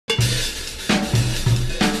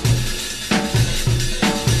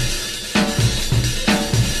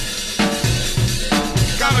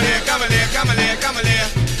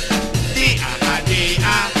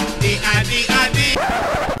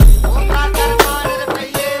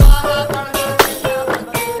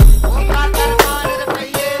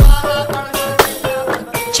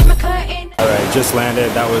just landed.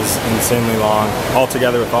 That was insanely long.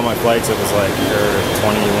 Altogether with all my flights, it was like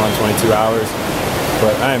 21, 22 hours.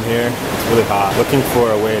 But I am here. It's really hot. Looking for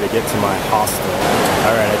a way to get to my hostel.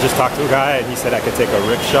 Alright, I just talked to a guy and he said I could take a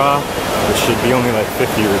rickshaw, which should be only like 50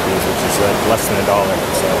 rupees, which is like less than $1.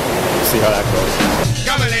 So we'll see how that goes.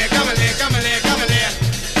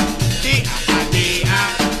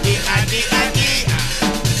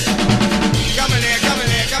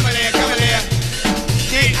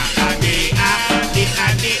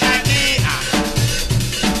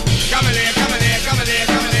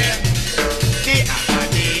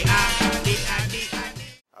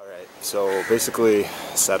 So basically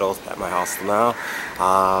settled at my hostel now.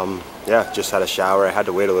 Yeah, just had a shower. I had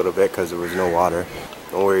to wait a little bit because there was no water.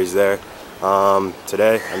 No worries there.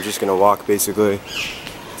 Today I'm just gonna walk basically.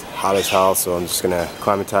 It's hot as hell, so I'm just gonna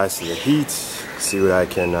acclimatize to the heat, see what I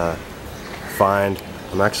can find.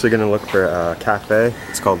 I'm actually gonna look for a cafe.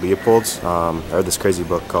 It's called Leopold's. I read this crazy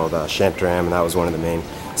book called SHANTARAM, and that was one of the main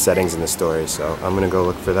settings in the story. So I'm gonna go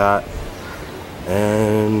look for that.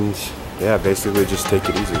 And yeah, basically just take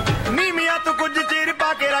it easy.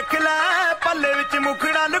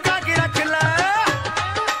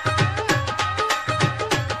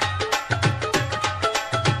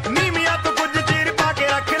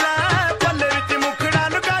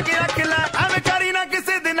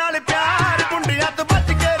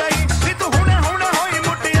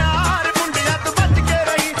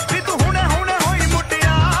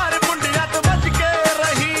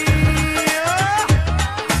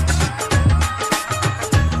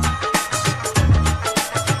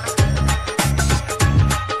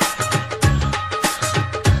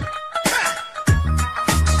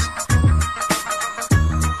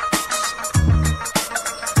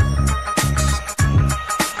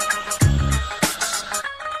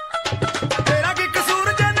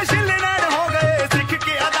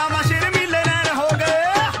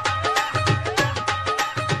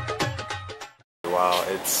 Wow,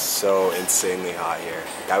 it's so insanely hot here.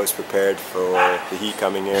 I was prepared for the heat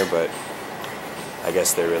coming here, but I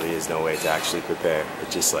guess there really is no way to actually prepare.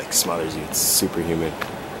 It just like smothers you. It's super humid.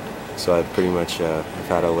 So I've pretty much I've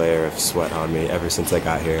had a layer of sweat on me ever since I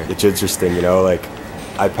got here. It's interesting, you know, like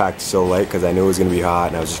I packed so light because I knew it was gonna be hot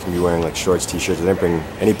and I was just gonna be wearing like shorts, t-shirts. I didn't bring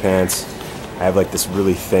any pants. I have like this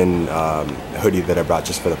really thin hoodie that I brought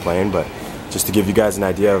just for the plane, but just to give you guys an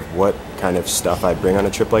idea of what kind of stuff I bring on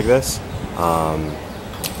a trip like this,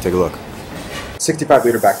 take a look.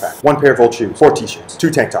 65-liter backpack, 1 pair of old shoes, 4 t-shirts, 2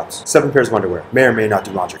 tank tops, 7 pairs of underwear, may or may not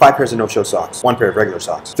do laundry, 5 pairs of no-show socks, 1 pair of regular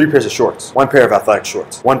socks, 3 pairs of shorts, 1 pair of athletic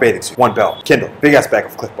shorts, 1 bathing suit, 1 belt, Kindle, big-ass bag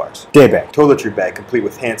of Clif Bars, day bag, toiletry bag complete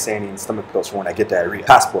with hand sanding and stomach pills for when I get diarrhea,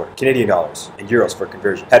 passport, Canadian dollars, and euros for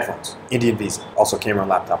conversion, headphones, Indian visa, also camera and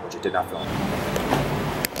laptop, which I did not film.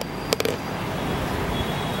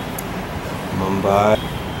 Mumbai.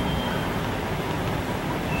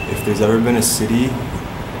 If there's ever been a city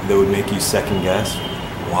that would make you second guess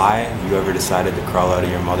why you ever decided to crawl out of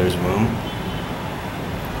your mother's womb,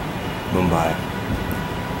 Mumbai.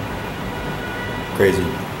 Crazy.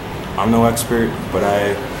 I'm no expert, but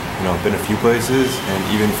I've been a few places, and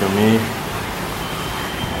even for me,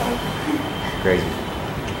 crazy.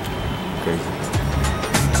 Crazy.